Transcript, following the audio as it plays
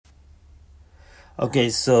Okay,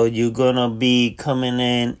 so you're gonna be coming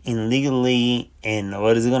in illegally, and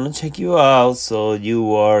nobody's gonna check you out. So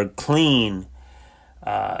you are clean.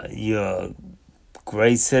 You're a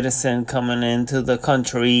great citizen coming into the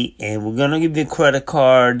country, and we're gonna give you a credit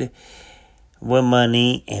card with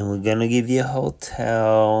money, and we're gonna give you a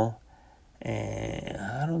hotel. And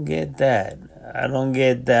I don't get that. I don't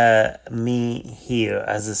get that me here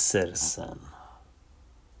as a citizen.